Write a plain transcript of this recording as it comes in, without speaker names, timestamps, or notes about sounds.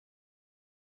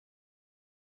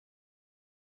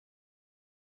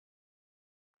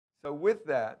So with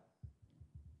that,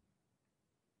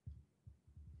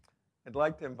 I'd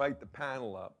like to invite the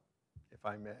panel up, if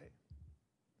I may.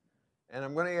 And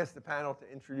I'm going to ask the panel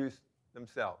to introduce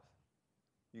themselves.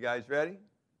 You guys ready?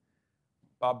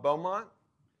 Bob Beaumont,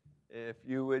 if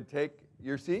you would take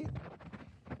your seat.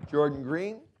 Jordan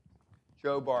Green,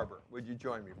 Joe Barber, would you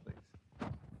join me, please?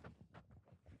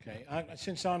 Okay,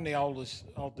 since I'm the oldest,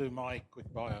 I'll do my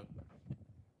quick bio.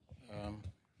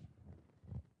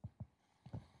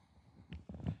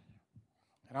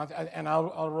 And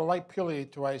I'll relate purely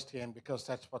to ASTN because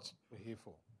that's what we're here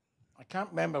for. I can't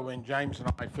remember when James and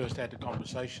I first had the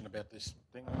conversation about this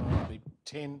thing,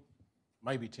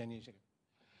 maybe 10 years ago.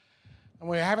 And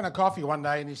we were having a coffee one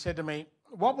day and he said to me,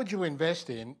 what would you invest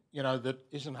in, that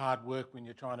isn't hard work when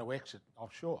you're trying to exit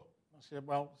offshore? I said,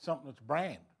 well, something that's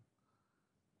brand,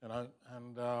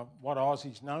 and what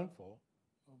Aussie's known for,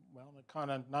 well, they're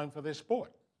kind of known for their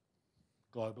sport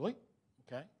globally,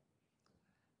 okay?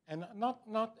 And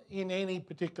not in any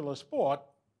particular sport,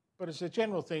 but as a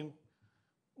general thing,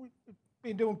 we've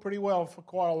been doing pretty well for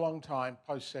quite a long time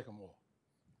post-Second War,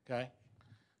 okay?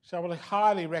 So we're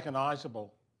highly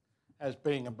recognisable as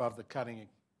being above the cutting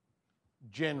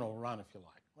general run, if you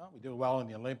like. Well, we do well in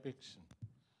the Olympics and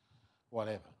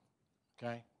whatever,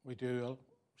 okay? We do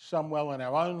some well in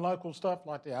our own local stuff,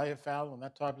 like the AFL and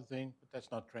that type of thing, but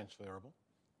that's not transferable,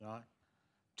 right?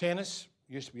 Tennis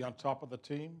used to be on top of the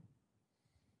team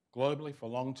globally for a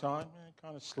long time. It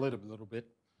kind of slid a little bit.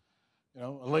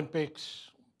 Olympics,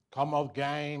 Commonwealth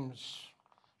Games,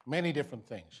 many different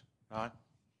things, right?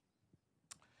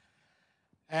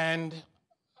 And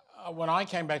when I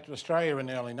came back to Australia in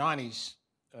the early 90s,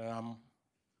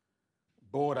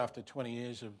 bored after 20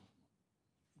 years of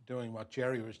doing what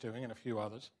Jerry was doing and a few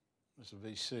others as a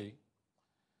VC,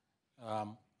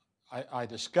 I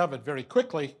discovered very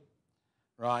quickly,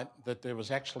 right, that there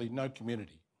was actually no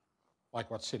community like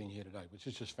what's sitting here today, which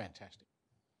is just fantastic.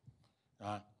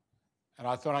 And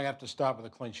I thought I'd have to start with a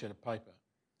clean sheet of paper.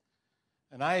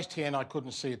 And ASTN I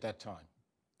couldn't see at that time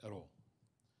at all.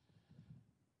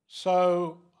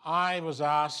 So I was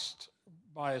asked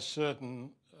by a certain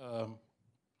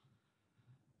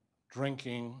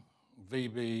drinking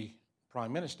VB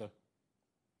Prime Minister,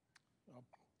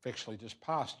 actually just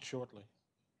passed shortly,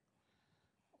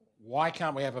 why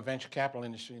can't we have a venture capital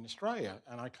industry in Australia?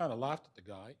 And I kind of laughed at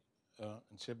the guy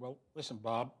and said, well, listen,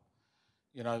 Bob,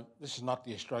 this is not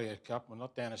the Australia Cup. We're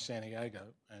not down to San Diego.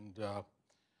 And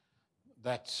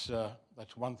that's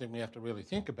one thing we have to really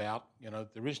think about.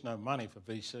 There is no money for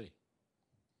VC.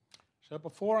 So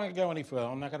before I go any further,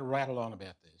 I'm not going to rattle on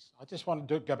about this. I just want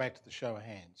to go back to the show of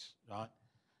hands, right?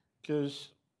 Because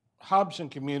hubs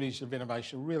and communities of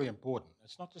innovation are really important.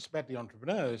 It's not just about the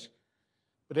entrepreneurs,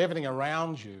 but everything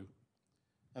around you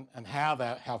and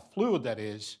how fluid that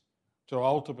is to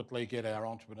ultimately get our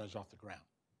entrepreneurs off the ground.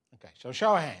 Okay, so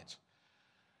show of hands.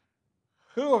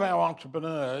 Who of our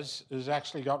entrepreneurs has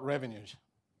actually got revenues?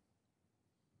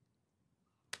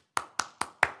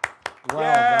 Well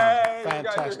Yay, done. Fantastic.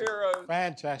 You guys are heroes.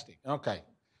 Fantastic. Okay.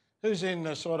 Who's in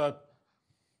the sort of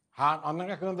half, I'm not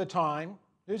going to go the time.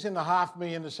 Who's in the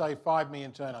 $500,000 to say $5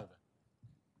 million turnover?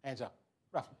 Hands up,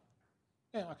 roughly.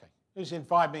 Yeah, okay. Who's in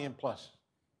 5 million plus?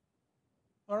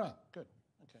 All right, good.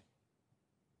 Okay.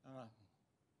 All right.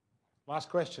 Last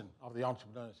question of the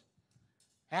entrepreneurs.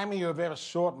 How many of you have ever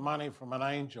sought money from an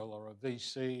angel or a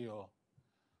VC or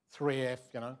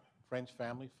 3F, friends,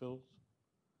 family, Phils?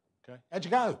 Okay. How'd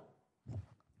you go?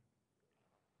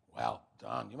 Well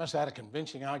done. You must have had a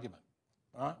convincing argument.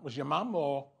 All right. Was your mum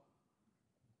or?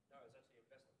 No, it was actually a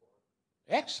investor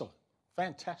for it. Excellent.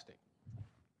 Fantastic.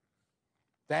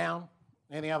 Down.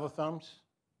 Any other thumbs?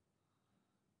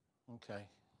 Okay.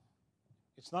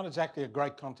 It's not exactly a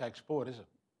great contact sport, is it?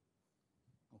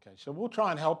 Okay, so we'll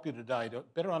try and help you today to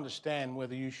better understand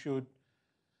whether you should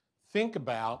think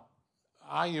about,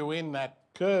 are you in that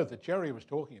curve that Jerry was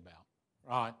talking about,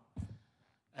 right?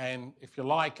 And if you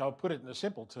like, I'll put it in the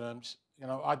simple terms,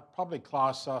 I'd probably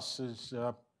class us as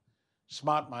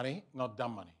smart money, not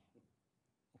dumb money,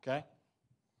 okay?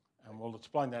 And we'll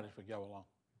explain that as we go along.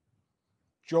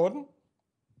 Jordan?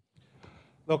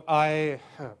 Look, I've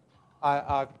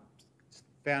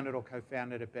founded or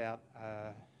co-founded about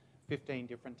 15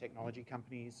 different technology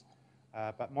companies,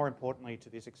 but more importantly to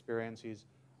this experience is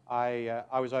I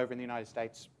was over in the United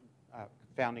States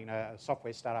founding a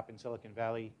software startup in Silicon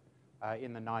Valley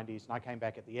in the 90s, and I came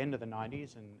back at the end of the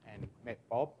 90s and met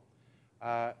Bob.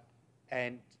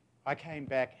 And I came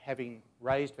back having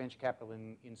raised venture capital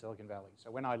in Silicon Valley. So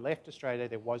when I left Australia,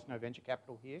 there was no venture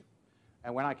capital here.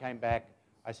 And when I came back,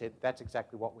 I said, that's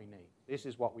exactly what we need. This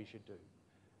is what we should do.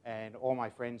 And all my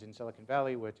friends in Silicon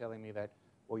Valley were telling me that,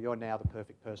 well, you're now the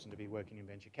perfect person to be working in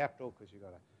venture capital because you've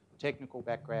got a technical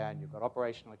background, you've got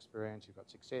operational experience, you've got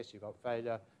success, you've got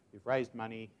failure, you've raised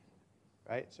money,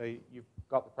 right? So you've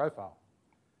got the profile.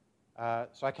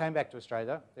 So I came back to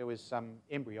Australia. There was some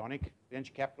embryonic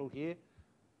venture capital here,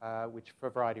 which for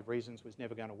a variety of reasons was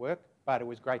never going to work, but it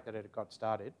was great that it had got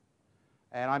started.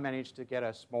 And I managed to get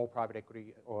a small private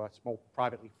equity or a small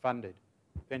privately funded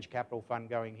venture capital fund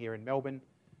going here in Melbourne.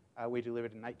 We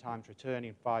delivered an 8 times return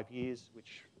in 5 years,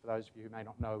 which for those of you who may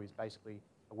not know is basically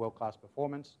a world-class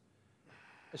performance.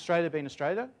 Australia being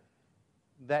Australia,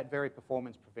 that very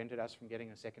performance prevented us from getting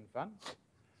a second fund.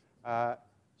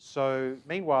 So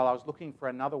meanwhile, I was looking for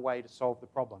another way to solve the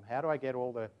problem. How do I get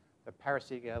all the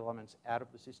parasitic elements out of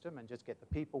the system and just get the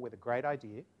people with a great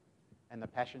idea and the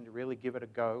passion to really give it a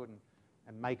go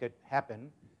and make it happen,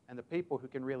 and the people who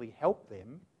can really help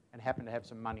them and happen to have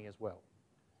some money as well.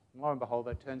 And lo and behold,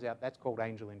 it turns out that's called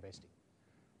angel investing.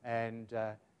 And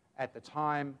at the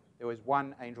time, there was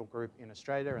one angel group in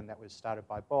Australia, and that was started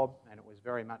by Bob, and it was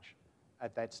very much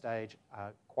at that stage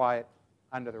quiet,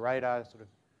 under the radar, sort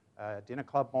of dinner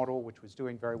club model, which was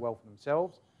doing very well for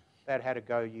themselves. They'd had a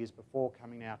go years before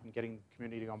coming out and getting the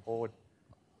community on board.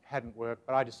 Hadn't worked,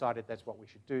 but I decided that's what we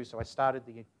should do. So I started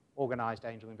the organised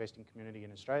angel investing community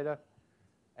in Australia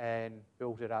and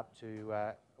built it up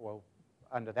to, well,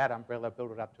 under that umbrella,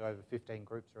 built it up to over 15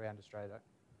 groups around Australia.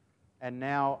 And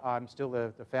now I'm still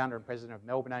the founder and president of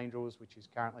Melbourne Angels, which is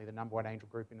currently the #1 angel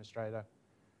group in Australia.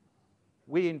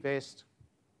 We invest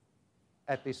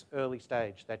at this early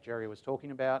stage that Jerry was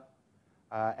talking about.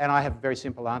 And I have a very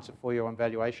simple answer for you on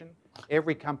valuation.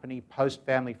 Every company post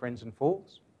Family, Friends and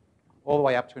Fools, all the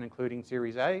way up to and including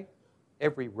Series A,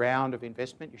 every round of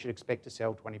investment, you should expect to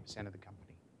sell 20% of the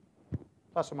company.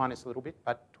 Plus or minus a little bit,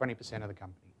 but 20% of the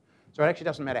company. So it actually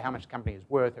doesn't matter how much the company is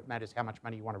worth, it matters how much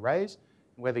money you want to raise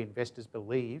and whether investors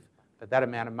believe that that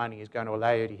amount of money is going to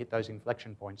allow you to hit those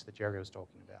inflection points that Jerry was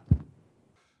talking about.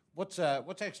 What's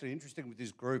actually interesting with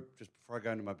this group, just before I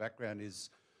go into my background, is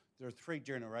there are 3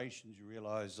 generations, you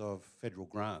realise, of federal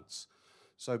grants.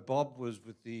 So Bob was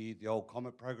with the old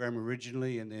Comet program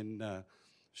originally and then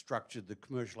structured the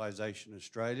Commercialisation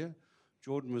Australia.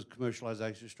 Jordan was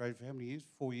Commercialisation Australia for how many years?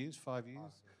 4 years? 5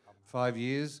 years? 5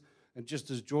 years. And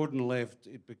just as Jordan left,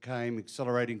 it became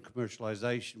Accelerating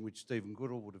Commercialisation, which Stephen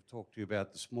Goodall would have talked to you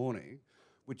about this morning,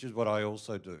 which is what I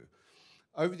also do.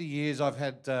 Over the years, I've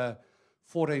had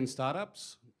 14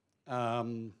 startups.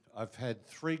 I've had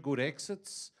 3 good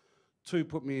exits. 2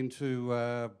 put me into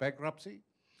bankruptcy.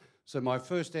 So my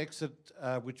first exit,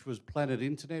 which was Planet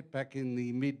Internet back in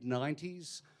the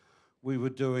mid-90s, we were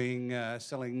doing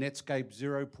selling Netscape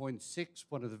 0.6,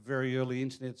 one of the very early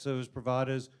internet service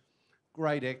providers.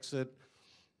 Great exit.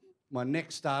 My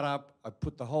next startup, I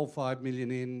put the whole $5 million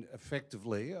in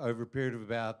effectively over a period of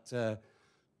about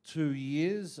 2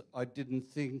 years. I didn't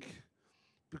think,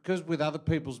 because with other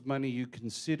people's money you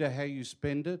consider how you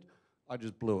spend it, I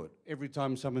just blew it. Every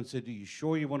time someone said, "Are you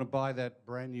sure you want to buy that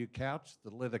brand new couch, the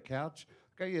leather couch?"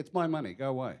 I go, "Yeah, it's my money,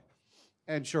 go away."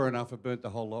 And sure enough, I burnt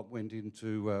the whole lot, went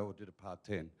into, or did a part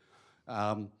 10.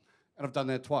 And I've done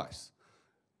that twice.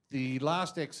 The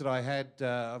last exit I had,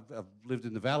 I've lived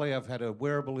in the Valley, I've had a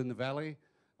wearable in the Valley.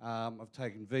 I've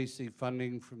taken VC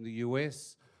funding from the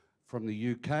US, from the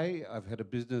UK. I've had a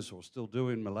business, or still do,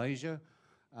 in Malaysia.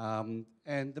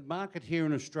 And the market here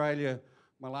in Australia,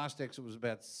 my last exit was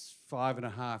about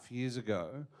 5.5 years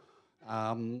ago.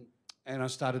 And I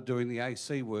started doing the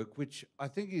AC work, which I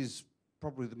think is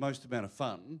probably the most amount of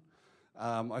fun.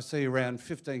 I see around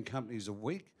 15 companies a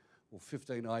week, or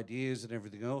 15 ideas and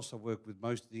everything else. I work with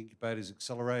most of the incubators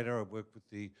accelerator. I work with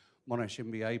the Monash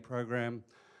MBA program,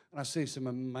 and I see some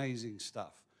amazing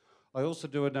stuff. I also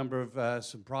do a number of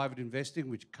some private investing,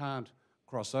 which can't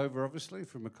cross over, obviously,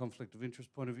 from a conflict of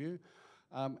interest point of view.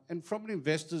 And from an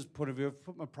investor's point of view, I've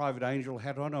put my private angel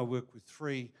hat on. I work with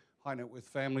 3 high net worth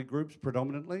family groups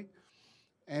predominantly,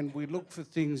 and we look for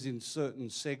things in certain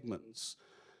segments.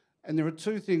 And there are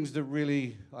 2 things that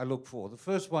really I look for. The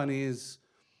first one is,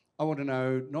 I want to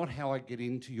know not how I get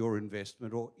into your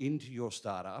investment or into your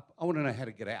startup. I want to know how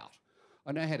to get out.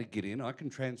 I know how to get in. I can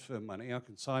transfer money. I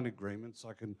can sign agreements.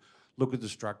 I can look at the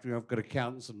structure. I've got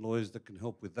accountants and lawyers that can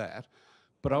help with that.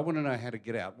 But I want to know how to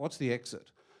get out. What's the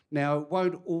exit? Now, it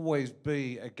won't always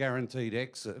be a guaranteed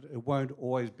exit. It won't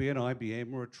always be an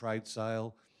IBM or a trade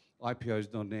sale. IPO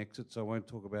is not an exit, so I won't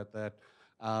talk about that.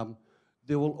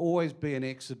 There will always be an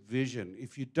exit vision.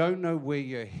 If you don't know where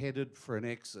you're headed for an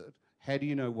exit, how do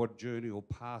you know what journey or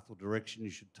path or direction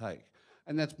you should take?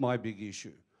 And that's my big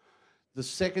issue. The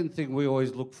second thing we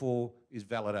always look for is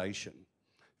validation.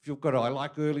 If you've got, I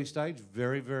like early stage,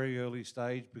 very, very early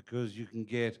stage, because you can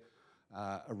get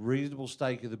a reasonable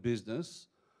stake of the business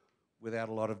without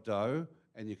a lot of dough,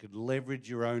 and you could leverage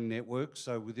your own network.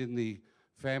 So within the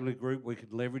family group, we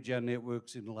could leverage our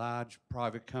networks in large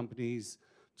private companies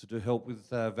to do help with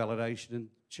validation and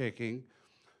checking.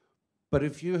 But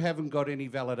if you haven't got any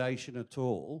validation at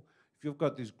all, if you've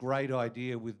got this great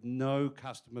idea with no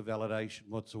customer validation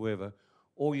whatsoever,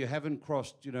 or you haven't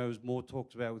crossed, you know, as more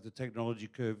talked about with the technology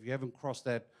curve, you haven't crossed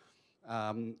that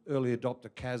early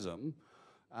adopter chasm,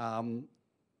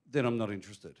 then I'm not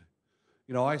interested.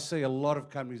 You know, I see a lot of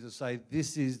companies that say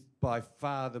this is by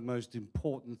far the most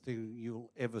important thing you'll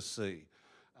ever see.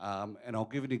 And I'll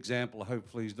give an example,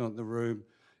 hopefully he's not in the room.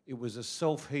 It was a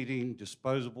self-heating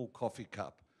disposable coffee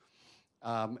cup.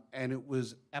 And it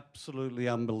was absolutely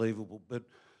unbelievable. But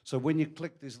so when you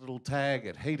click this little tag,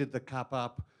 it heated the cup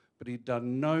up, but he'd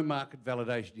done no market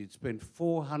validation. He'd spent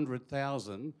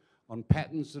 $400,000 on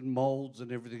patents and molds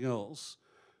and everything else.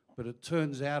 But it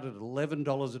turns out at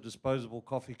 $11 a disposable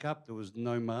coffee cup, there was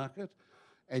no market.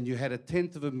 And you had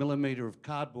 1/10 of a millimetre of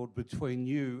cardboard between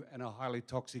you and a highly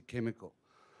toxic chemical.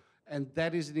 And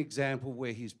that is an example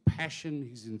where his passion,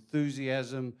 his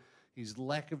enthusiasm, his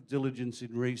lack of diligence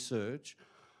in research,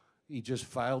 he just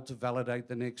failed to validate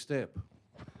the next step.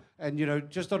 And, you know,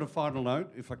 just on a final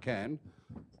note, if I can,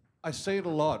 I see it a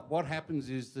lot. What happens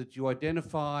is that you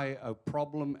identify a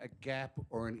problem, a gap,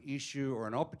 or an issue, or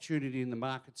an opportunity in the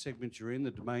market segment you're in,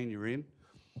 the domain you're in,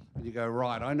 and you go,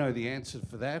 right, I know the answer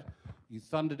for that. You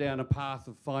thunder down a path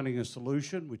of finding a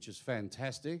solution, which is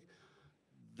fantastic.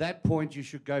 That point, you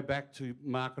should go back to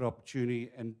market opportunity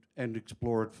and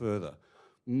explore it further.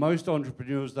 Most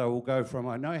entrepreneurs, though, will go from,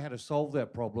 I know how to solve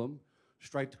that problem,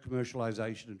 straight to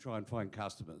commercialization and try and find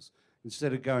customers,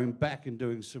 instead of going back and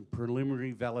doing some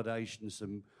preliminary validation,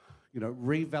 some, you know,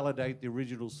 revalidate the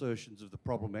original assertions of the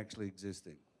problem actually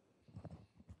existing.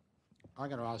 I'm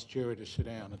going to ask Jerry to sit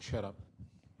down and shut up.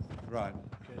 Right.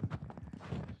 Okay.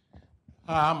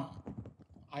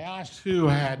 I asked who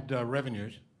had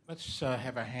revenues. Let's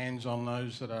have our hands on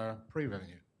those that are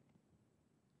pre-revenue.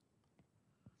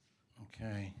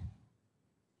 Okay.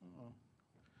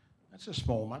 That's a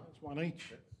small one. It's one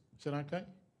each. Is that okay?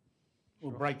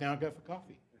 We'll break down and go for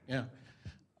coffee. Yeah.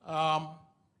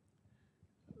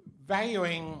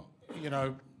 Valuing, you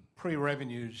know,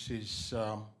 pre-revenues is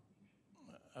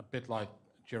a bit like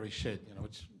Jerry said. You know,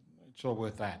 it's all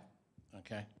worth that.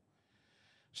 Okay.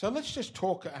 So let's just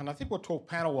talk, and I think we'll talk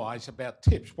panel-wise about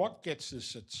tips. What gets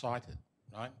us excited,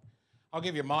 right? I'll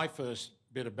give you my first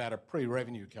bit about a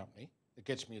pre-revenue company that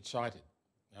gets me excited,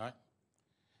 right?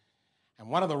 And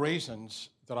one of the reasons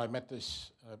that I met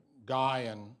this guy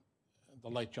and the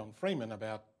late John Freeman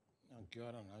about, oh God,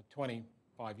 I don't know,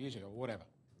 25 years ago or whatever.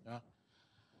 Yeah?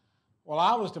 Well,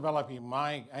 I was developing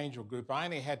my angel group. I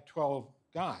only had 12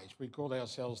 guys. We called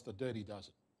ourselves the Dirty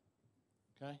Dozen.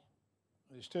 Okay?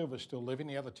 There's 2 of us still living.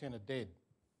 The other 10 are dead.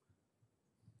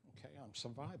 Okay, I'm a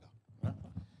survivor. Right?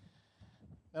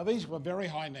 Now, these were very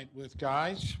high net worth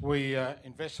guys. We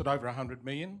invested over 100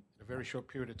 million in a very short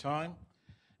period of time.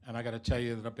 And I got to tell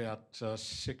you that about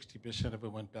 60% of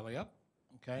it went belly up.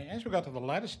 Okay, as we got to the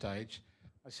latter stage,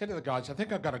 I said to the guys, I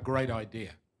think I've got a great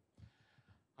idea.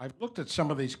 I've looked at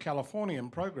some of these Californian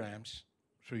programs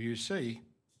through UC,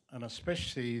 and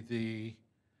especially the,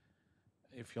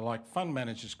 if you like, fund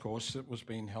managers course that was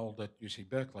being held at UC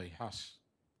Berkeley, HUS.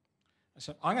 I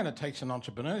said, I'm going to take some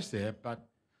entrepreneurs there, but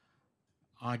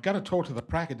I got to talk to the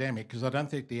academic because I don't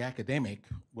think the academic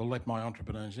will let my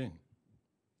entrepreneurs in.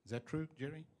 Is that true,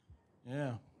 Jerry?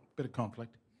 Yeah, bit of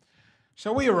conflict.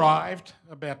 So we arrived,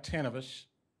 about 10 of us,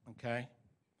 okay,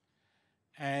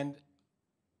 and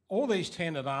all these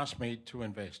 10 had asked me to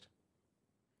invest,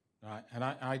 right? And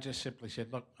I just simply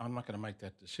said, look, I'm not going to make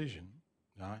that decision,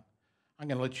 right? I'm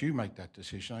going to let you make that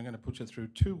decision. I'm going to put you through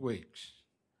 2 weeks,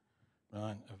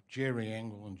 right, of Jerry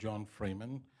Engel and John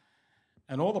Freeman,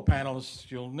 and all the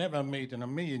panelists you'll never meet in a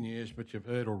million years, but you've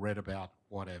heard or read about,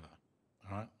 whatever,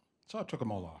 all right? So I took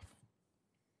them all off.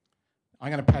 I'm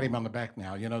going to pat him on the back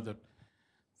now. You know, the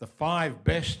 5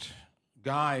 best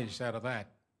guys out of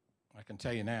that, I can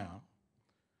tell you now,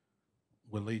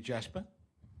 were Lee Jasper.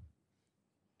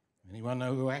 Anyone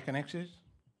know who Aconex is?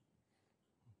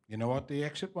 You know what the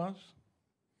exit was?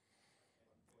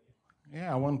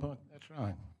 Yeah, 1 point. That's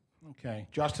right. Okay.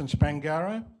 Justin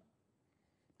Spangaro.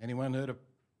 Anyone heard of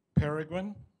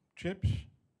Peregrine Chips?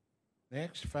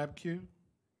 Next, FabQ.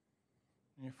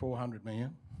 400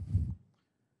 million.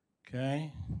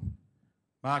 Okay.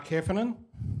 Mark Heffernan.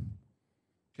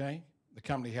 Okay. The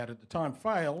company had at the time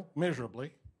failed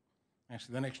miserably.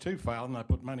 Actually, the next 2 failed, and I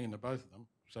put money into both of them,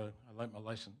 so I learnt my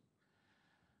lesson.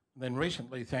 And then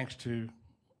recently, thanks to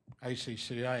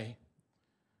ACCA,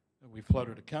 we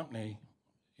floated a company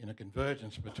in a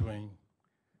convergence between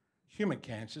human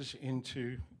cancers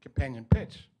into companion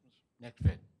pets,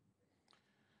 NetFed.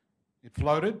 It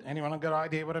floated. Anyone got an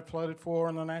idea what it floated for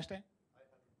on the NASDAQ?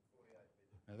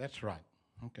 No, that's right.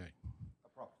 Okay.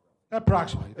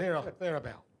 Approximately.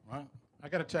 Thereabout, right? I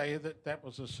got to tell you that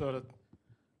was a sort of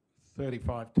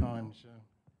 35 times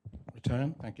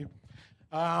return. Thank you.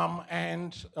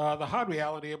 And the hard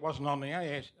reality, it wasn't on the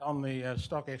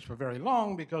StockX for very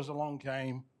long, because along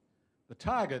came the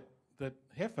target that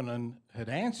Heffernan had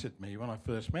answered me when I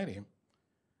first met him,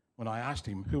 when I asked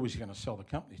him who was he going to sell the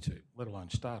company to, let alone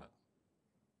start it,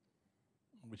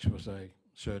 which was a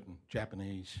certain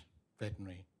Japanese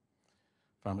veterinary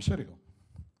pharmaceutical.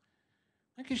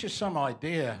 That gives you some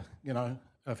idea, you know,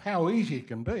 of how easy it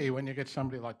can be when you get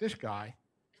somebody like this guy,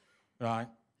 right,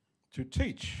 to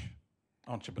teach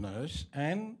entrepreneurs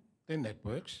and their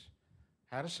networks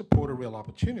how to support a real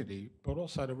opportunity, but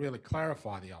also to really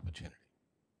clarify the opportunity.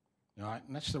 Right?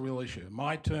 And that's the real issue.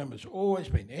 My term has always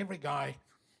been, every guy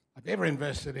I've ever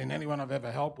invested in, anyone I've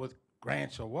ever helped with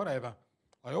grants or whatever,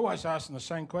 I always ask them the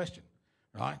same question,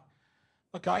 right?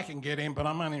 Look, I can get in, but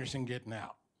I'm only interested in getting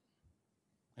out.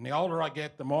 And the older I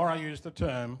get, the more I use the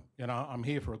term, you know, I'm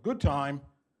here for a good time,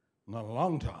 not a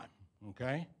long time,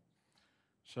 okay?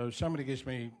 So somebody gives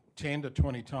me 10 to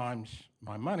 20 times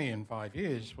my money in 5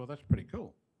 years, well, that's pretty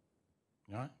cool,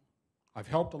 you know? I've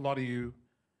helped a lot of you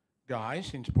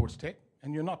guys in sports tech,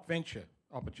 and you're not venture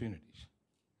opportunities.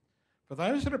 For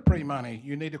those that are pre-money,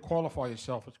 you need to qualify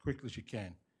yourself as quickly as you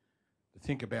can to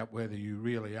think about whether you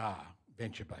really are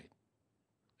venture bait.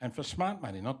 And for smart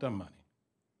money, not dumb money.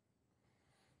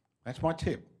 That's my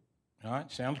tip. All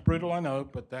right, sounds brutal, I know,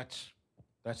 but that's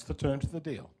the terms of the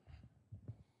deal.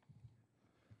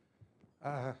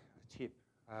 A tip.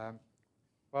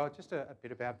 Well, just a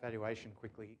bit about valuation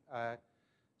quickly.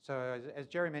 So as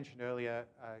Jerry mentioned earlier,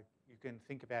 you can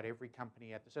think about every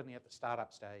company, certainly at the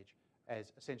startup stage,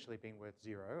 as essentially being worth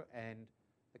zero, and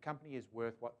the company is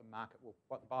worth what the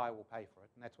buyer will pay for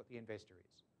it, and that's what the investor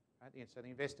is. Right? So the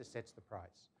investor sets the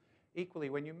price.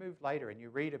 Equally, when you move later and you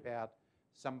read about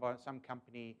some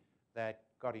company that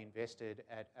got invested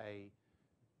at a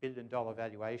 $1 billion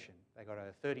valuation, they got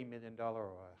a $30 million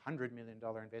or a $100 million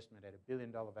investment at a $1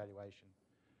 billion valuation,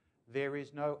 there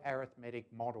is no arithmetic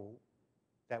model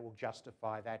that will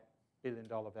justify that $1 billion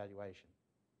valuation.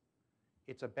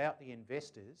 It's about the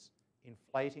investors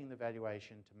inflating the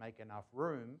valuation to make enough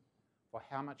room for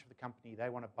how much of the company they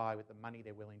want to buy with the money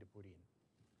they're willing to put in.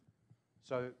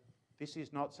 So this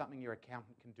is not something your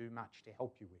accountant can do much to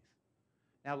help you with.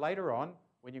 Now later on,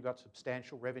 when you've got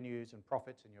substantial revenues and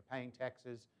profits and you're paying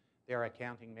taxes, there are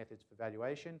accounting methods for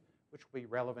valuation which will be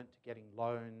relevant to getting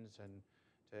loans and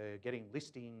to getting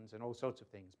listings and all sorts of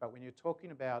things. But when you're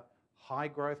talking about high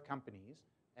growth companies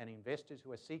and investors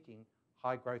who are seeking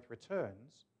high growth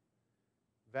returns,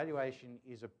 valuation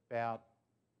is about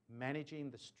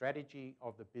managing the strategy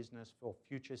of the business for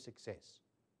future success.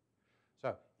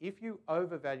 So if you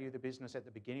overvalue the business at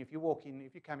the beginning, if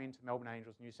you come into Melbourne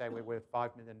Angels and you say we're worth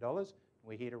 $5 million and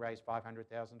we're here to raise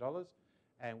 $500,000,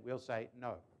 and we'll say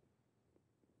no.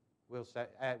 We'll say,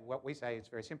 what we say is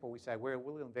very simple. We say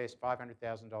we'll invest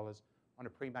 $500,000 on a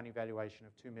pre-money valuation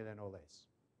of $2 million or less.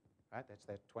 Right? That's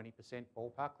that 20%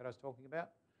 ballpark that I was talking about.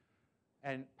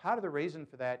 And part of the reason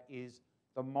for that is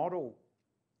the model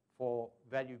for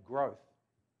value growth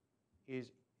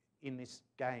is in this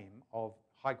game of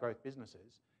high growth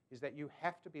businesses is that you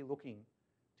have to be looking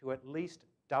to at least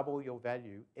double your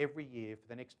value every year for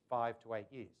the next 5 to 8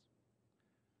 years.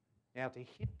 Now, to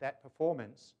hit that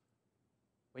performance,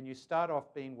 when you start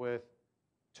off being worth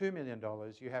 $2 million,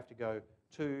 you have to go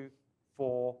 2,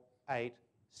 4, 8,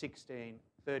 16,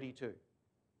 32.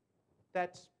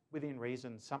 That's, within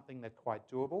reason, something that's quite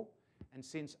doable. And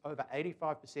since over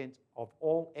 85% of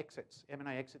all exits,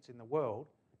 M&A exits in the world,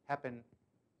 happen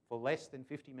for less than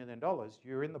 $50 million,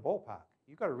 you're in the ballpark.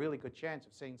 You've got a really good chance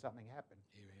of seeing something happen.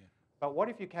 Here. But what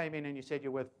if you came in and you said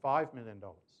you're worth $5 million,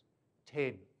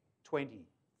 10, 20,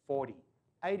 40,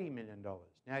 $80 million?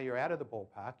 Now you're out of the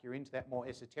ballpark, you're into that more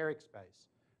esoteric space.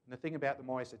 And the thing about the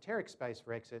more esoteric space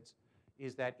for exits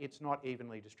is that it's not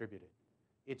evenly distributed.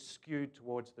 It's skewed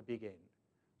towards the big end.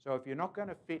 So if you're not going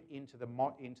to fit into the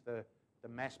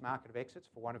mass market of exits,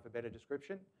 for want of a better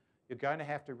description, you're going to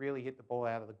have to really hit the ball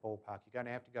out of the ballpark. You're going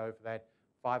to have to go for that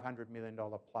 $500 million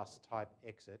plus type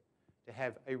exit to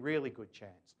have a really good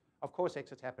chance. Of course,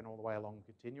 exits happen all the way along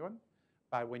the continuum,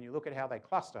 but when you look at how they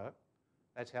cluster,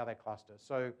 that's how they cluster.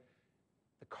 So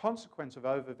the consequence of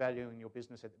overvaluing your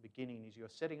business at the beginning is you're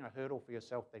setting a hurdle for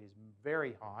yourself that is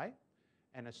very high,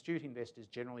 and astute investors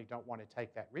generally don't want to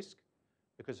take that risk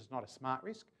because it's not a smart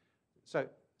risk. So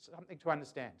something to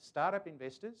understand. Startup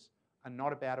investors are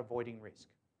not about avoiding risk.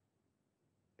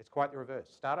 It's quite the reverse.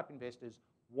 Startup investors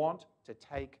want to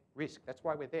take risk. That's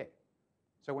why we're there.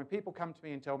 So when people come to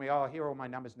me and tell me, oh, here are all my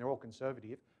numbers and they're all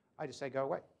conservative, I just say, go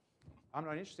away. I'm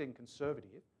not interested in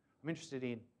conservative. I'm interested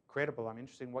in credible. I'm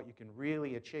interested in what you can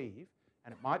really achieve.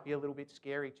 And it might be a little bit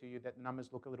scary to you that the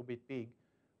numbers look a little bit big,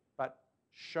 but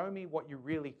show me what you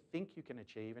really think you can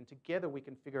achieve, and together we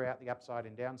can figure out the upside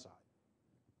and downside,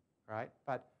 right?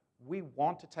 But we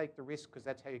want to take the risk because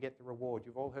that's how you get the reward.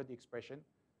 You've all heard the expression,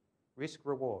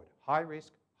 risk-reward. High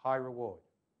risk, high reward.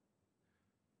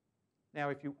 Now,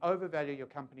 if you overvalue your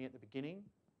company at the beginning,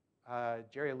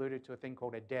 Jerry alluded to a thing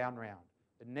called a down round.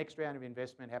 The next round of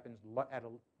investment happens at a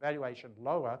valuation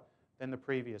lower than the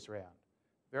previous round.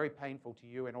 Very painful to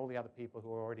you and all the other people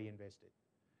who are already invested.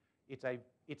 It's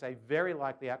a very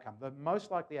likely outcome. The most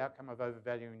likely outcome of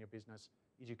overvaluing your business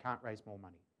is you can't raise more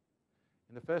money.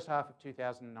 In the first half of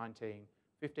 2019,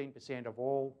 15% of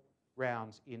all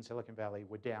rounds in Silicon Valley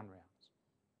were down rounds,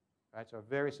 right? So a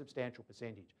very substantial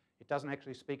percentage. It doesn't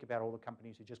actually speak about all the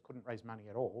companies who just couldn't raise money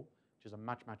at all, which is a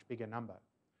much, much bigger number.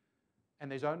 And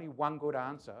there's only one good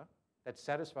answer that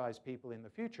satisfies people in the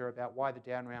future about why the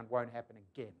down round won't happen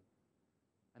again.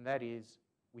 And that is,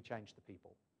 we change the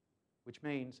people, which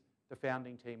means the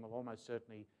founding team will almost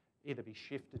certainly either be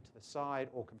shifted to the side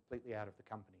or completely out of the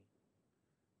company.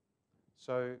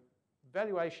 So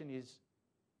valuation is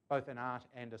both an art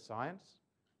and a science,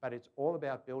 but it's all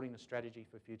about building a strategy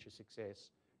for future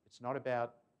success. It's not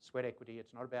about sweat equity.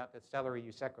 It's not about the salary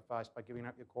you sacrificed by giving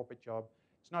up your corporate job.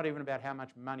 It's not even about how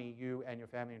much money you and your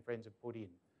family and friends have put in.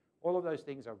 All of those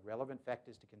things are relevant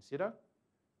factors to consider,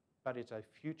 but it's a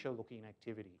future-looking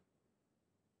activity.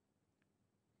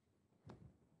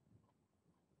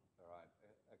 All right,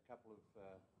 a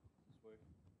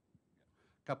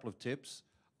couple of tips.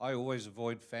 I always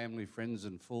avoid family, friends,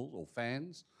 and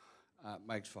fans.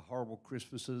 Makes for horrible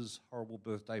Christmases, horrible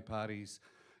birthday parties,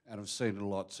 and I've seen it a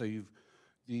lot. So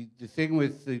the thing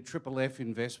with the triple F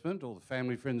investment or the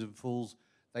family, friends, and fools,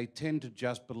 they tend to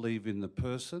just believe in the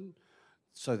person.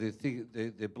 So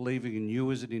they're believing in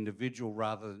you as an individual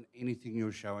rather than anything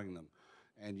you're showing them.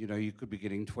 And you could be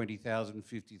getting 20,000,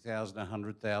 50,000,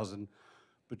 100,000,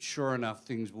 but sure enough,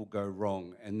 things will go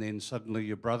wrong. And then suddenly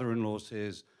your brother-in-law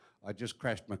says, I just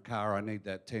crashed my car, I need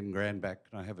that 10 grand back,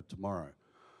 can I have it tomorrow?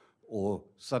 Or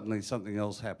suddenly something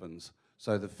else happens.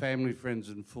 So the family, friends,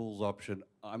 and fools option,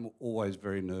 I'm always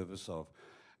very nervous of.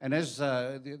 And as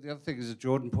the other thing is, as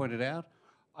Jordan pointed out,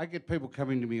 I get people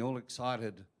coming to me all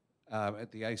excited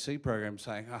at the AC program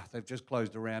saying, they've just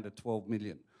closed around at 12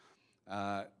 million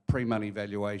pre-money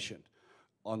valuation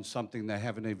on something they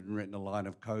haven't even written a line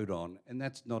of code on, and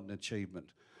that's not an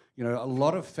achievement. A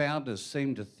lot of founders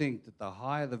seem to think that the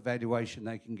higher the valuation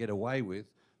they can get away with,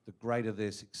 the greater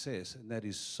their success, and that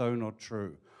is so not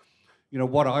true.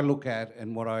 What I look at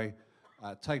and what I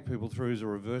take people through is a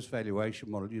reverse valuation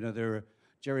model.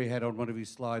 Jerry had on one of his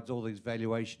slides all these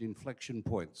valuation inflection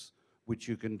points, which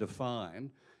you can define.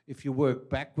 If you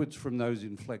work backwards from those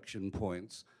inflection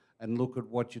points and look at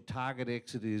what your target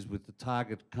exit is with the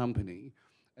target company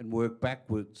and work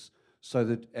backwards so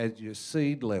that at your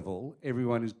seed level,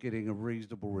 everyone is getting a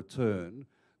reasonable return,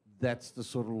 that's the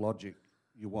sort of logic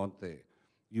you want there.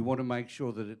 You want to make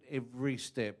sure that at every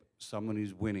step, someone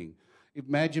is winning.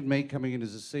 Imagine me coming in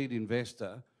as a seed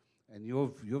investor and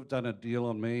you've done a deal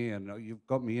on me and you've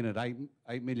got me in at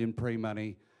 8 million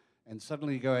pre-money, and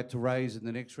suddenly you go out to raise and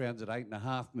the next round's at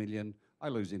 8.5 million, I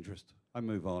lose interest, I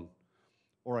move on.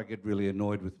 Or I get really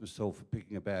annoyed with myself for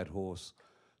picking a bad horse.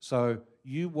 So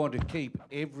you want to keep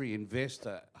every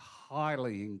investor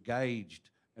highly engaged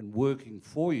and working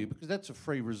for you because that's a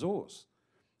free resource.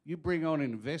 You bring on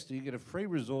an investor, you get a free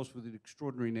resource with an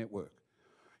extraordinary network.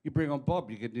 You bring on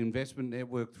Bob, you get an investment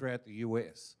network throughout the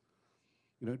US.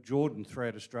 Jordan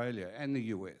throughout Australia and the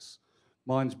US.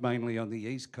 Mine's mainly on the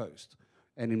East Coast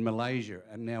and in Malaysia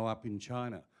and now up in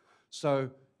China. So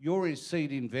your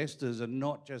seed investors are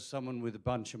not just someone with a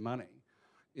bunch of money.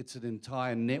 It's an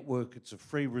entire network, it's a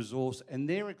free resource, and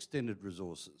they're extended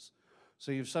resources.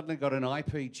 So you've suddenly got an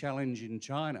IP challenge in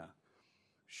China.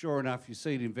 Sure enough, your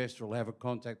seed investor will have a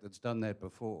contact that's done that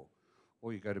before.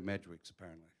 Or you go to Madgwicks,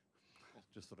 apparently.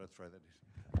 Just thought I'd throw that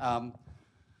in.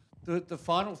 The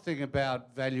final thing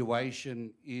about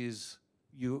valuation is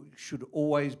you should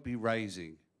always be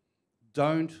raising.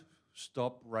 Don't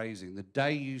stop raising. The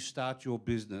day you start your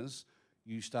business,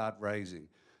 you start raising.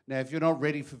 Now, if you're not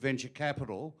ready for venture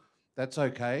capital, that's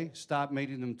okay. Start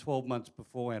meeting them 12 months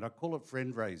beforehand. I call it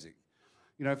friend raising.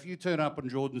 If you turn up on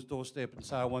Jordan's doorstep and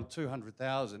say, I want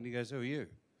 200,000, he goes, who are you?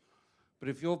 But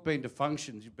if you've been to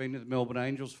functions, you've been to the Melbourne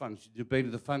Angels functions, you've been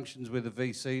to the functions where the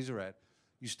VCs are at,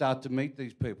 you start to meet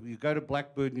these people. You go to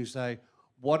Blackbird and you say,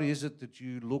 what is it that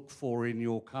you look for in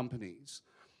your companies?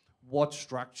 What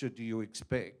structure do you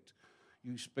expect?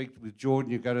 You speak with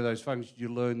Jordan, you go to those functions, you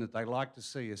learn that they like to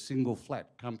see a single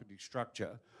flat company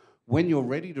structure. When you're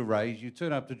ready to raise, you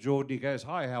turn up to Jordan, he goes,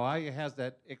 hi, how are you? How's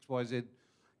that XYZ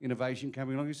innovation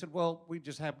coming along? He said, well, we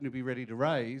just happen to be ready to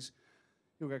raise.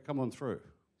 He'll go, come on through.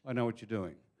 I know what you're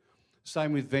doing.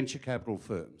 Same with venture capital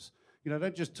firms. You know,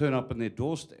 don't just turn up on their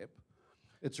doorstep.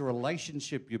 It's a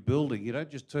relationship you're building. You don't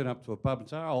just turn up to a pub and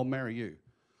say, oh, I'll marry you.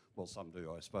 Well, some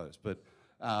do, I suppose. But,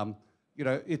 you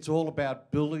know, it's all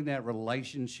about building that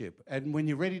relationship. And when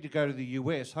you're ready to go to the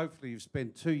US, hopefully you've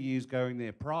spent 2 years going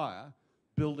there prior,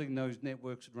 building those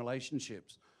networks and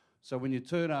relationships. So when you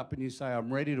turn up and you say,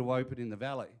 I'm ready to open in the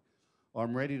Valley, or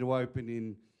I'm ready to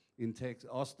open in Texas,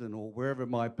 Austin, or wherever it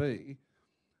might be,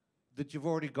 that you've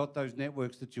already got those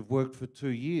networks that you've worked for 2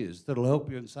 years that'll help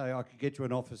you and say, I could get you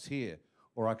an office here,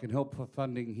 or I can help for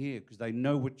funding here, because they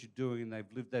know what you're doing and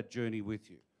they've lived that journey with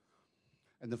you.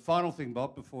 And the final thing,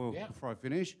 Bob, before I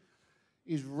finish,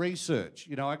 is research.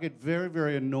 You know, I get very,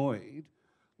 very annoyed.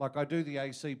 Like I do the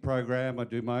AC program, I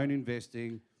do my own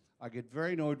investing. I get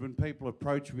very annoyed when people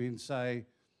approach me and say,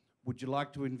 would you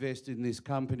like to invest in this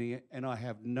company? And I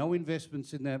have no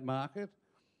investments in that market.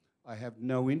 I have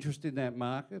no interest in that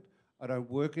market. I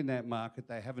don't work in that market.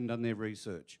 They haven't done their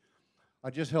research. I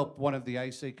just helped one of the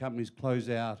AC companies close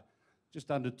out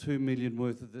just under $2 million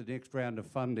worth of the next round of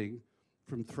funding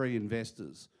from 3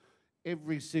 investors.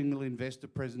 Every single investor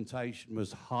presentation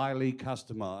was highly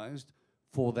customised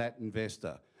for that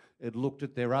investor. It looked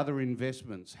at their other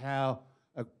investments, how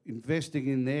investing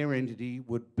in their entity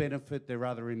would benefit their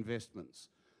other investments.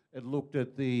 It looked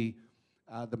at the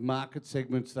market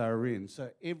segments they were in. So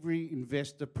every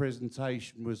investor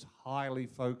presentation was highly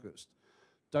focused.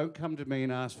 Don't come to me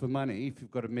and ask for money if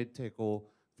you've got a medtech or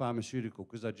pharmaceutical,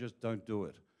 because I just don't do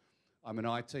it. I'm an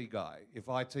IT guy. If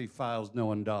IT fails, no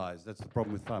one dies. That's the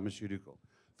problem with pharmaceutical.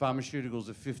 Pharmaceutical's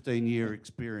a 15-year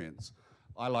experience.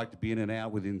 I like to be in and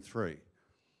out within 3.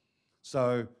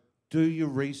 So do your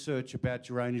research about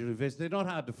your angel investors. They're not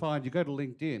hard to find. You go to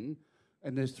LinkedIn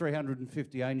and there's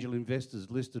 350 angel investors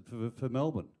listed for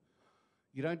Melbourne.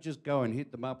 You don't just go and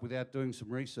hit them up without doing some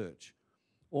research.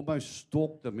 Almost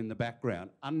stalk them in the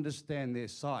background. Understand their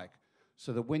psyche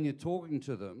so that when you're talking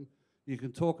to them, you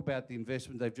can talk about the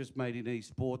investment they've just made in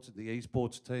esports and the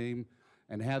esports team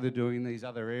and how they're doing in these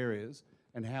other areas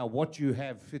and how what you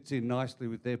have fits in nicely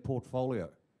with their portfolio.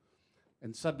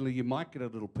 And suddenly you might get a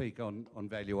little peak on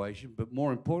valuation, but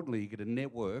more importantly, you get a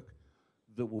network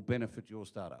that will benefit your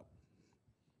startup.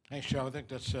 Thanks, Joe. I think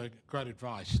that's great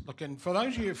advice. Look, and for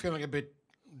those of you feeling a bit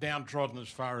downtrodden as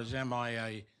far as am I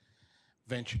a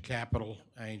venture capital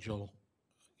angel,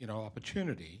 you know,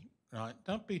 opportunity, right?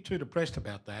 Don't be too depressed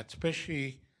about that,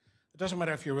 especially, it doesn't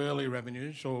matter if you're early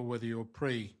revenues or whether you're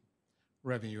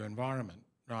pre-revenue environment,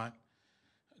 right?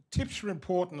 Tips are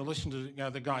important to listen to, you know,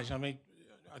 the guys. I mean,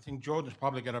 I think Jordan's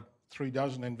probably got 3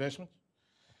 dozen investments.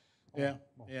 Yeah,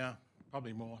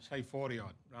 probably more, say 40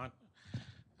 odd,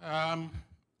 right?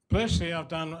 Personally, I've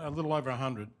done a little over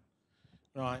 100,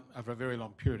 right, over a very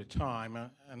long period of time,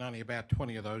 and only about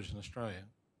 20 of those in Australia,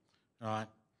 right?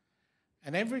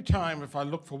 And every time, if I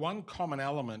look for one common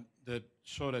element that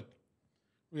sort of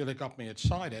really got me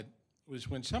excited, was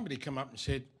when somebody came up and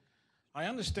said, I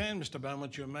understand, Mr. Bowman,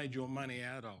 what you made your money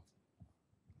out of.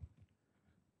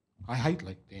 I hate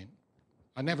LinkedIn.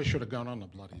 I never should have gone on the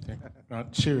bloody thing,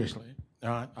 right? Seriously,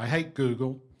 right? I hate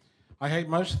Google. I hate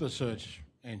most of the search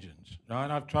engines, right?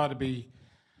 I've tried to be,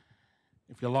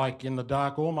 if you like, in the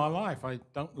dark all my life. I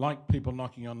don't like people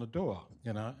knocking on the door,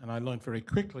 you know, and I learned very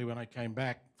quickly when I came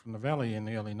back from the Valley in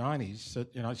the early 90s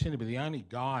that, you know, I seemed to be the only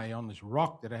guy on this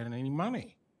rock that had any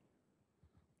money.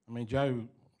 I mean, Joe,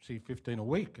 see 15 a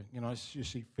week, you know, you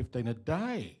see 15 a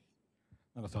day.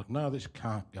 And I thought, no, this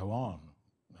can't go on,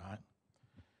 right?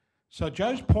 So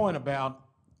Joe's point about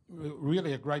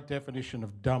really a great definition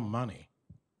of dumb money.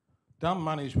 Dumb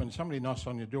money is when somebody knocks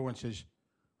on your door and says,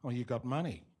 oh, you got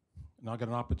money, and I got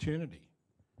an opportunity.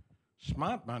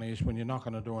 Smart money is when you knock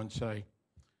on the door and say,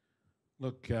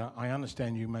 look, I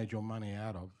understand you made your money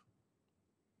out of.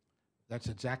 That's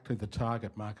exactly the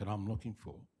target market I'm looking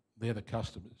for. They're the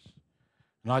customers.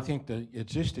 And I think the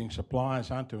existing suppliers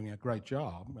aren't doing a great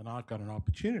job, and I've got an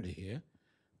opportunity here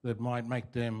that might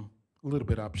make them a little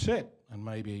bit upset and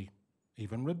maybe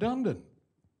even redundant,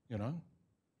 you know.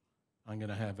 I'm going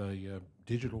to have a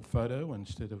digital photo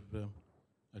instead of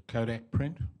a Kodak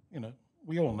print. You know,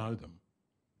 we all know them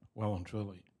well and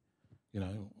truly. You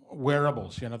know,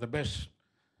 wearables, you know, the best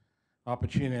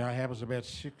opportunity I had was about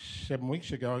 6-7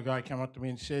 weeks ago. A guy came up to me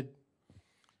and said,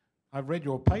 "I've read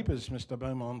your papers, Mr.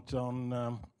 Beaumont,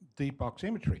 on deep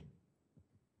oximetry."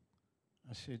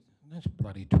 I said, "That's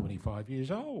bloody 25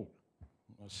 years old."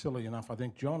 Well, silly enough, I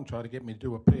think John tried to get me to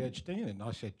do a PhD in it. And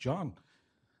I said, "John,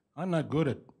 I'm no good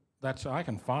at that. So I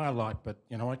can firelight, but,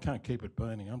 you know, I can't keep it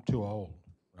burning. I'm too old,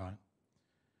 right?"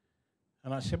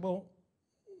 And I said, "Well,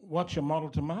 what's your model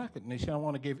to market?" And he said, "I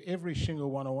want to give every single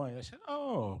one away." I said,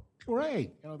 "Oh,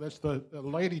 great. You know, that's the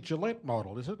Lady Gillette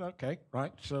model, is it? Okay,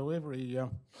 right. So every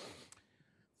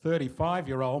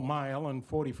 35-year-old male and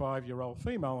 45-year-old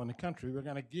female in the country, we're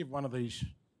going to give one of these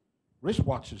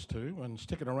wristwatches to and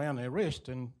stick it around their wrist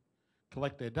and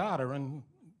collect their data and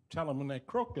tell them when they're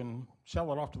crook and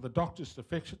sell it off to the doctors to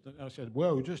fix it." I said,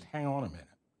 "Whoa, just hang on a minute,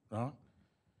 right?"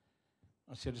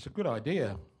 I said, "It's a good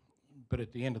idea, but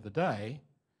at the end of the day,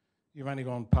 you've only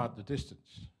gone part the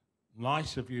distance.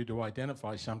 Nice of you to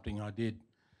identify something I did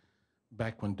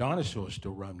back when dinosaurs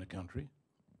still roamed the country,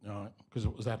 because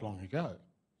it was that long ago,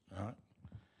 right?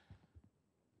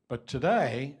 But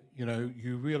today, you know,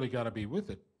 you really got to be with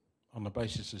it on the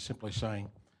basis of simply saying,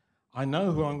 I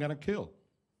know who I'm going to kill."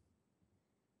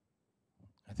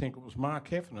 I think it was Mark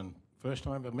Heffernan. First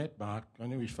time I ever met Mark, I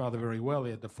knew his father very well.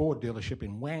 He had the Ford dealership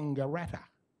in Wangaratta.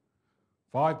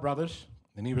 5 brothers,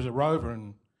 and he was a rover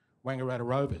in Wangaratta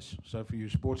Rovers. So for you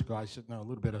sports guys that know a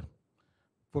little bit of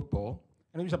football,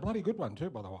 and he was a bloody good one too,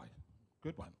 by the way,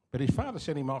 good one. But his father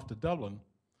sent him off to Dublin,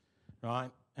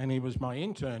 right? And he was my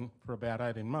intern for about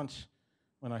 18 months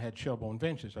when I had Shelbourne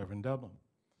Ventures over in Dublin.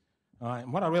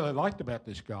 And what I really liked about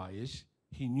this guy is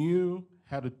he knew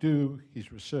how to do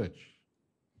his research.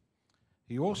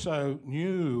 He also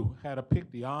knew how to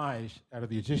pick the eyes out of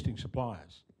the existing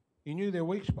suppliers. He knew their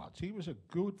weak spots. He was a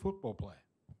good football player.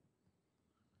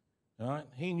 Right?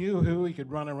 He knew who he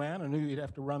could run around and who he'd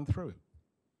have to run through.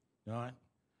 Right?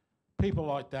 People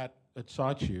like that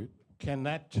excite you. Can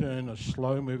that turn a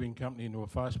slow-moving company into a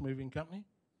fast-moving company?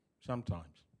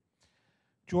 Sometimes.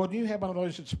 Jordan, you have one of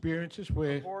those experiences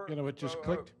where it just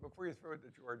clicked? Before you throw it to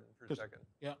Jordan for a second,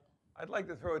 yeah, I'd like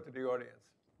to throw it to the audience.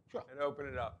 Sure. And open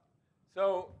it up.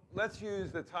 So let's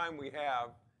use the time we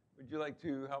have. Would you like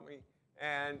to help me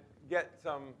and get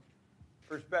some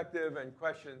perspective and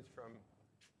questions from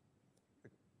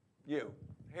you?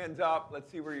 Hands up.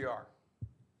 Let's see where you are.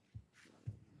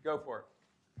 Go for it.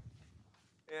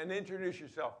 And introduce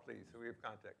yourself, please, so we have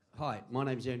context. Hi, my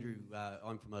name's Andrew.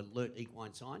 I'm from Alert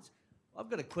Equine Science. I've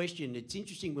got a question. It's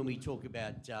interesting when we talk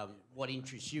about what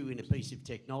interests you in a piece of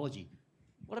technology.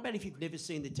 What about if you've never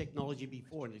seen the technology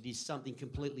before and it is something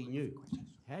completely new?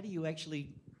 How do you actually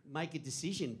make a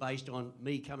decision based on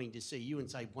me coming to see you and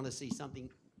say, want to see something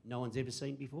no one's ever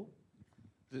seen before?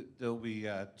 There'll be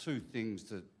 2 things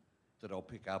that I'll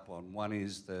pick up on. One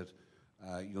is that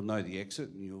you'll know the exit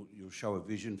and you'll show a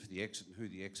vision for the exit and who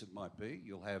the exit might be.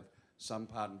 You'll have some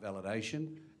part in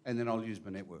validation, and then I'll use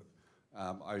my network.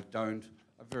 I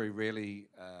very rarely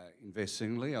invest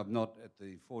singly. I'm not at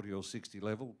the 40 or 60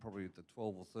 level, probably at the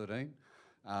 12 or 13,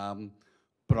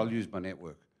 but I'll use my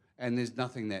network. And there's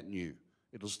nothing that new.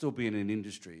 It'll still be in an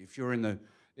industry. If you're in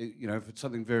if it's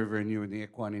something very, very new in the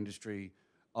equine industry,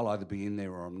 I'll either be in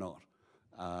there or I'm not.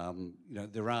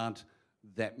 There aren't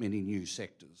that many new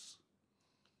sectors.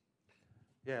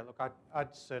 Yeah, look,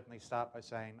 I'd certainly start by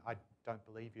saying I don't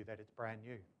believe you that it's brand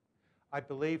new. I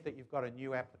believe that you've got a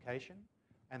new application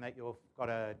and that you've got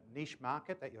a niche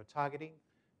market that you're targeting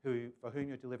for whom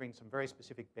you're delivering some very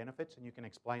specific benefits, and you can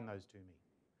explain those to me.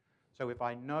 So if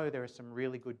I know there are some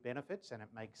really good benefits and it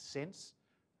makes sense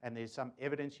and there's some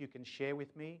evidence you can share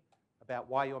with me about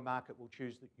why your market will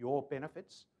choose your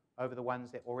benefits over the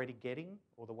ones they're already getting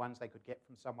or the ones they could get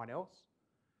from someone else,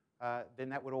 then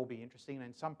that would all be interesting. And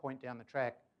at some point down the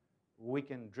track, we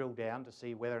can drill down to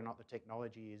see whether or not the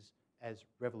technology is as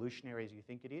revolutionary as you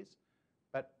think it is.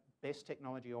 But best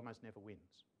technology almost never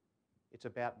wins. It's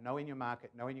about knowing your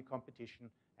market, knowing your competition,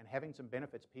 and having some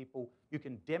benefits you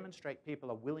can demonstrate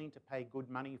people are willing to pay good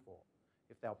money for.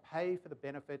 If they'll pay for the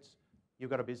benefits,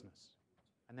 you've got a business.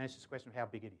 And then it's just a question of how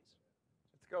big it is.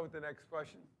 Let's go with the next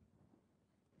question.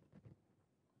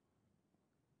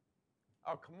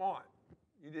 Oh, come on.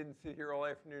 You didn't sit here all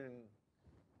afternoon and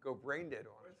go brain dead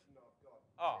on us.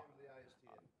 Oh.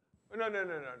 No.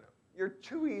 You're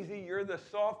too easy. You're the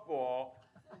softball.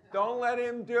 Don't let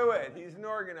him do it. He's an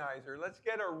organizer. Let's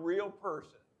get a real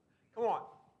person. Come on.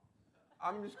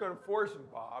 I'm just going to force him,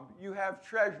 Bob. You have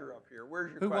treasure up here.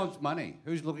 Where's your question? Who wants money?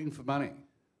 Who's looking for money?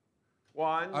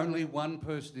 One. Only one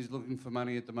person is looking for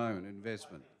money at the moment,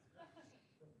 investment.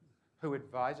 Who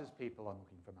advises people on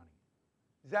looking for money?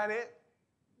 Is that it?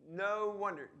 No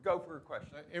wonder. Go for a question.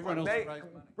 Everyone else May-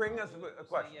 raised money. Bring us a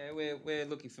question. Yeah, we're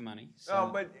looking for money. So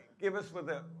No, but give us with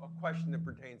a question that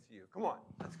pertains to you. Come on,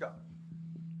 let's go.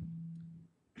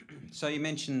 So you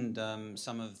mentioned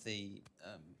some of the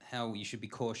how you should be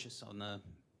cautious on the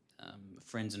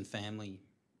friends and family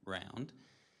round.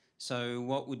 So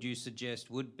what would you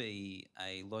suggest would be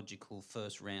a logical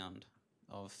first round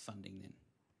of funding then?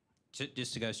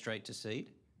 Just to go straight to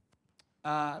seed?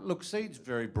 Look, seed's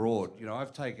very broad. You know,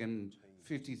 I've taken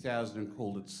 50,000 and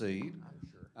called it seed,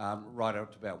 right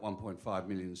up to about 1.5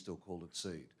 million still called it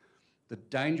seed. The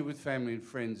danger with family and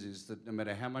friends is that no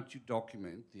matter how much you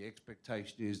document, the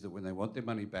expectation is that when they want their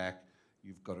money back,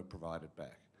 you've got to provide it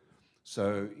back.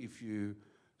 So if you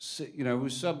know,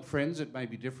 with some friends it may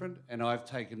be different, and I've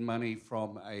taken money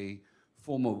from a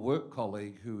former work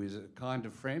colleague who is a kind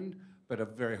of friend, but a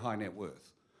very high net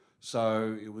worth.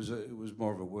 So it was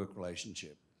more of a work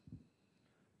relationship.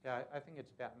 Yeah, I think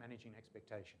it's about managing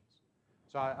expectations.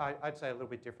 So I'd say a little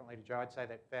bit differently to Joe. I'd say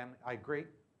that I agree,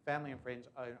 family and friends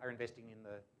are investing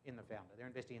in the founder. They're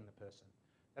investing in the person.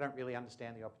 They don't really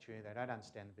understand the opportunity. They don't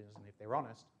understand the business. And if they're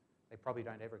honest, they probably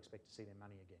don't ever expect to see their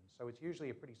money again. So it's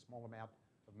usually a pretty small amount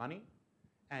of money.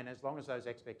 And as long as those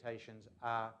expectations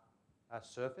are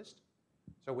surfaced,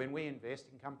 so when we invest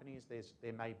in companies,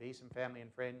 there may be some family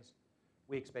and friends.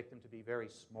 We expect them to be very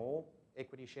small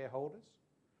equity shareholders.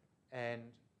 And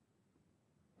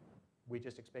we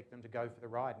just expect them to go for the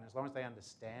ride. And as long as they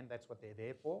understand that's what they're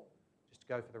there for, just to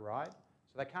go for the ride.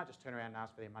 So they can't just turn around and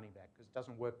ask for their money back because it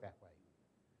doesn't work that way.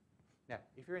 Now,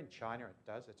 if you're in China, it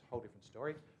does. It's a whole different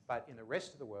story. But in the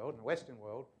rest of the world, in the Western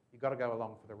world, you've got to go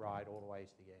along for the ride all the way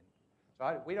to the end.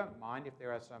 So we don't mind if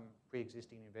there are some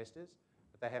pre-existing investors,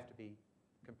 but they have to be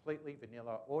completely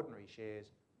vanilla, ordinary shares,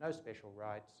 no special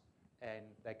rights, and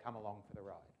they come along for the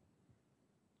ride.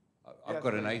 I've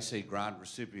got an AC grant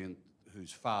recipient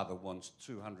whose father wants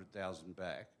 200,000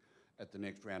 back at the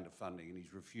next round of funding, and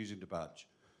he's refusing to budge.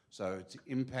 So it's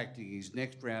impacting his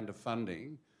next round of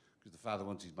funding because the father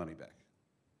wants his money back.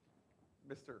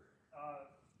 Mr.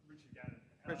 Richard Gannon.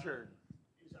 Richard.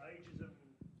 Is ageism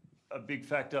a big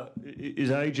factor? Is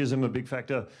ageism a big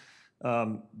factor,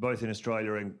 both in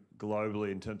Australia and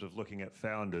globally, in terms of looking at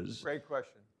founders? Great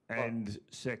question. And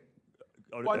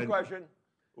One question.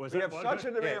 Was We that have one such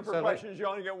a question? demand for so questions, you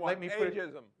only get one.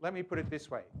 Ageism. Let me put it this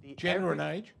way. Gender and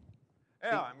age?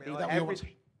 Yeah, I mean,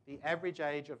 The average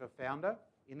age of a founder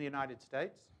in the United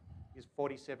States is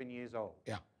 47 years old.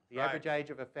 Yeah. The average age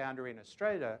of a founder in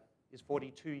Australia is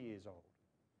 42 years old.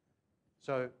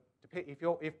 So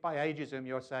if by ageism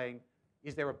you're saying,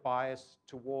 is there a bias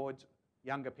towards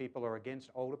younger people or against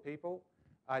older people,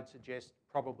 I'd suggest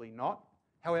probably not.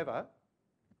 However,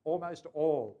 almost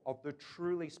all of the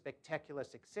truly spectacular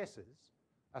successes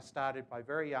are started by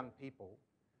very young people,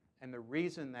 and the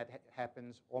reason that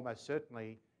happens almost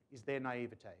certainly is their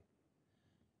naivete.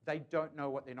 They don't know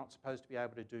what they're not supposed to be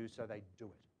able to do, so they do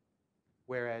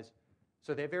it.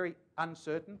 So they're very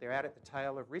uncertain, they're out at the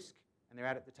tail of risk, and they're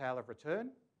out at the tail of return.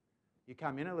 You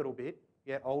come in a little bit,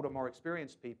 you get older, more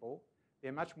experienced people,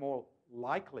 they're much more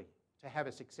likely to have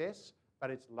a success,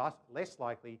 but it's less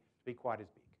likely to be quite as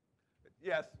big.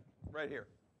 yes, right here.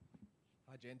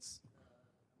 Hi, gents.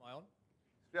 Am I on?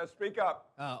 Just speak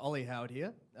up. Ollie Howard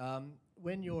here.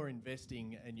 When you're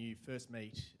investing and you first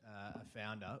meet a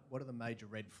founder, what are the major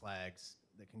red flags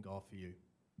that can go off for you?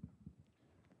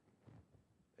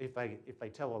 If they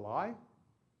tell a lie,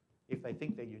 if they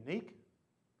think they're unique,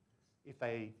 if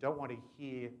they don't want to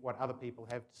hear what other people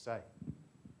have to say.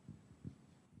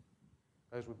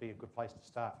 Those would be a good place to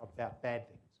start about bad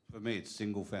things. For me, it's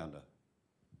single founder.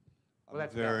 Well, I'm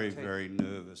that's very, about the very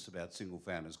nervous about single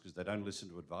founders because they don't listen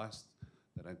to advice,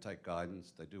 they don't take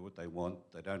guidance, they do what they want,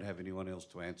 they don't have anyone else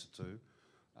to answer to.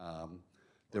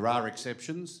 There are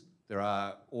exceptions. There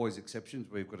are always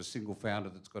exceptions. We've got a single founder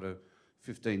that's got a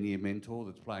 15-year mentor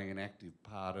that's playing an active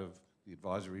part of the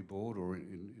advisory board or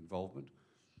involvement.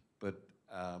 But,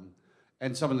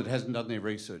 and someone that hasn't done their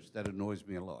research, that annoys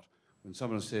me a lot. When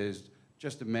someone says,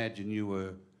 just imagine you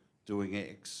were doing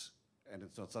X and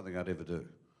it's not something I'd ever do.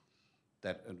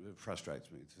 That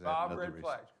frustrates me. Bob, red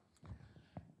flag.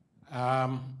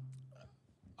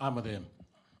 I'm with him.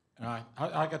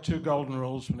 I got two golden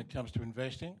rules when it comes to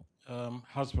investing.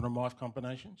 Husband and wife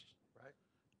combinations, Right.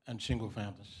 and single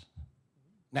founders.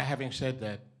 Now, having said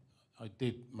that, I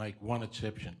did make one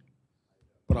exception,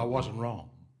 but I wasn't wrong.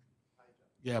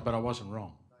 Yeah, but I wasn't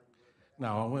wrong.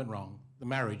 No, I weren't wrong. The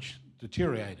marriage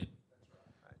deteriorated.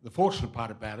 The fortunate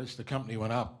part about it is the company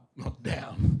went up, not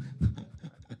down.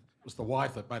 It was the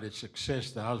wife that made it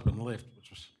success, the husband left, which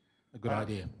was a good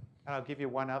idea. And I'll give you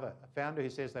one other. A founder who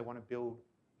says they want to build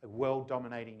a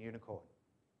world-dominating unicorn.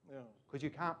 Yeah. Because you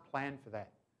can't plan for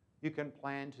that. You can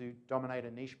plan to dominate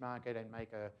a niche market and make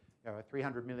a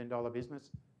 $300 million business.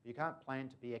 You can't plan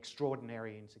to be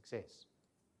extraordinary in success.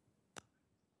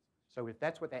 So if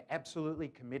that's what they're absolutely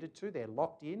committed to, they're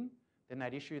locked in, then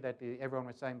that issue that everyone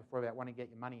was saying before about wanting to get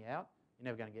your money out, you're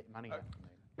never going to get your money out from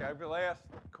there. Okay, the last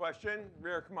question,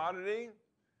 rare commodity.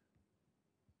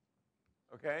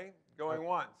 Okay, going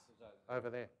once. Over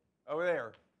there. Over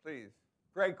there, please.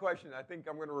 Great question. I think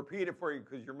I'm going to repeat it for you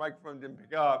because your microphone didn't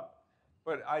pick up.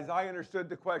 But as I understood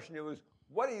the question, it was,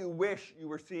 what do you wish you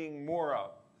were seeing more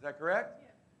of? Is that correct? Yeah.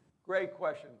 Great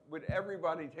question. Would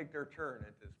everybody take their turn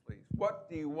at this, please? What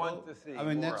do you want to see? I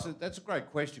mean, more that's a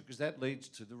great question because that leads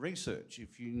to the research.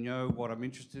 If you know what I'm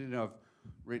interested in, I've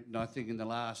written, I think in the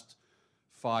last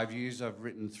 5 years, I've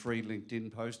written 3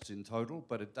 LinkedIn posts in total,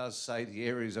 but it does say the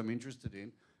areas I'm interested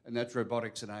in, and that's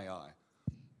robotics and AI.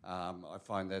 I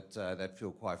find that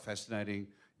field quite fascinating,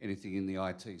 anything in the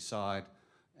IT side,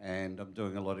 and I'm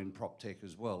doing a lot in prop tech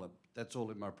as well. That's all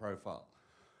in my profile.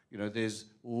 You know, there's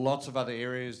lots of other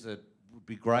areas that would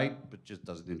be great, but just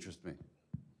doesn't interest me.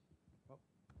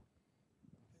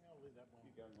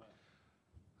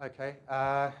 Okay.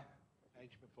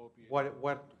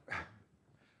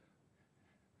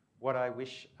 What I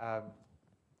wish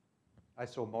I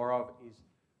saw more of is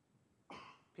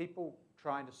people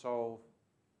trying to solve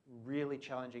really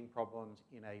challenging problems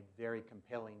in a very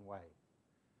compelling way.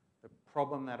 The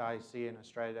problem that I see in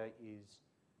Australia is,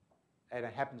 and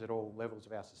it happens at all levels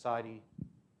of our society,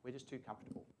 we're just too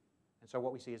comfortable. And so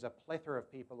what we see is a plethora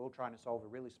of people all trying to solve a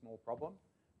really small problem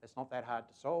that's not that hard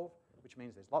to solve, which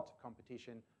means there's lots of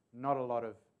competition, not a lot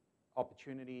of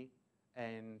opportunity,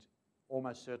 and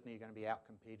almost certainly you're going to be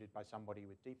outcompeted by somebody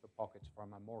with deeper pockets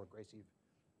from a more aggressive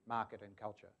market and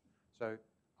culture. So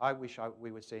I wish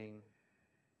we were seeing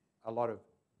a lot of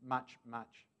much,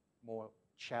 much more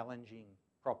challenging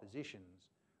propositions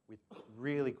with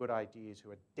really good ideas who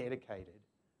are dedicated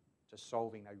to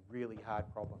solving a really hard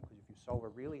problem. Because if you solve a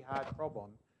really hard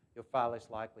problem, you're far less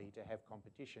likely to have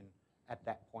competition at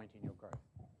that point in your growth.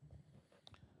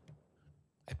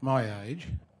 At my age,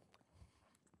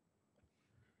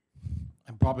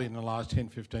 and probably in the last 10,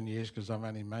 15 years, because I've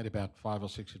only made about 5 or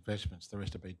 6 investments, the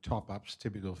rest have been top-ups,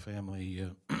 typical family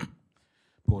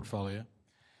portfolio.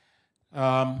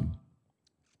 I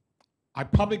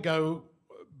probably go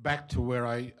back to where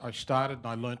I started and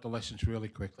I learnt the lessons really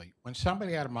quickly. When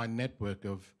somebody out of my network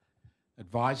of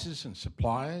advisors and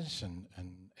suppliers and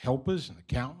helpers and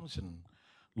accountants and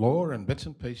law and bits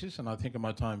and pieces, and I think of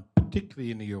my time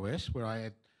particularly in the US where I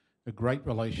had a great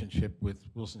relationship with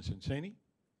Wilson Sonsini,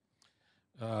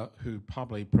 who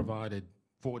probably provided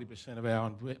 40% of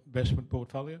our investment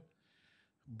portfolio,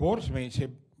 brought to me and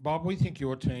said, Bob, we think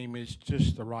your team is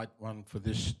just the right one for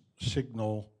this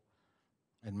signal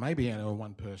and maybe only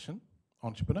one person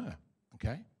entrepreneur,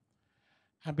 okay?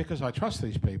 And because I trust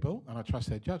these people and I trust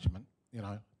their judgment, you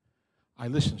know, I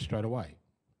listen straight away.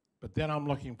 But then I'm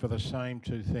looking for the same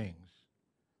 2 things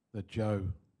that Joe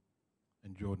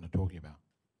and Jordan are talking about,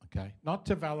 okay? Not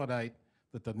to validate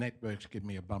that the networks give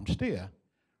me a bum steer,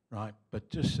 right?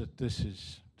 But just that this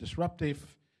is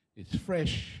disruptive, it's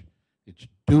fresh, it's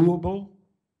doable,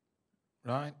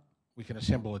 right? We can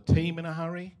assemble a team in a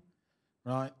hurry,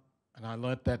 right? And I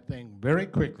learnt that thing very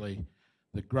quickly,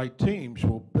 that great teams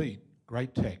will beat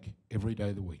great tech every day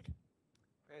of the week.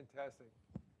 Fantastic.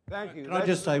 Thank you. Can I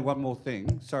just say one more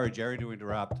thing? Sorry, Jerry, to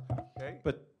interrupt. Okay.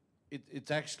 But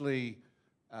it's actually,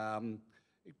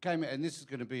 it came, and this is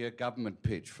going to be a government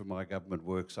pitch for my government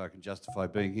work so I can justify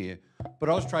being here. But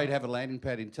Austrade have a landing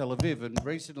pad in Tel Aviv, and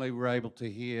recently we were able to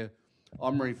hear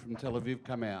Omri from Tel Aviv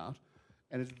come out,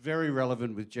 and it's very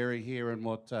relevant with Jerry here and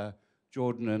what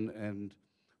Jordan and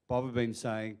Bob have been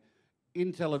saying.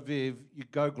 In Tel Aviv, you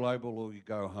go global or you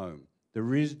go home.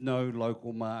 There is no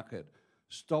local market.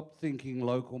 Stop thinking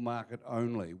local market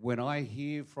only. When I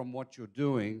hear from what you're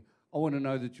doing, I want to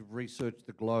know that you've researched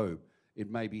the globe.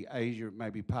 It may be Asia, it may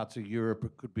be parts of Europe,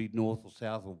 it could be North or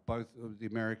South or both of the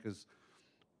Americas,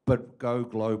 but go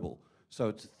global. So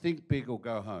it's think big or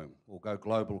go home, or go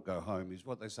global or go home, is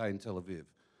what they say in Tel Aviv.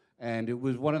 And it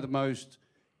was one of the most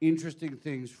interesting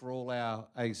things for all our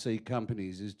AC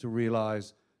companies is to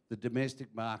realise the domestic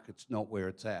market's not where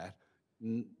it's at,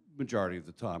 majority of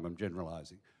the time, I'm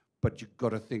generalising, but you've got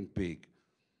to think big.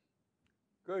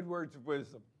 Good words of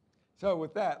wisdom. So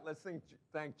with that, let's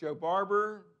thank Joe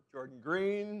Barber, Jordan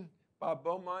Green, Bob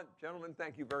Beaumont. Gentlemen,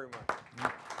 thank you very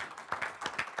much.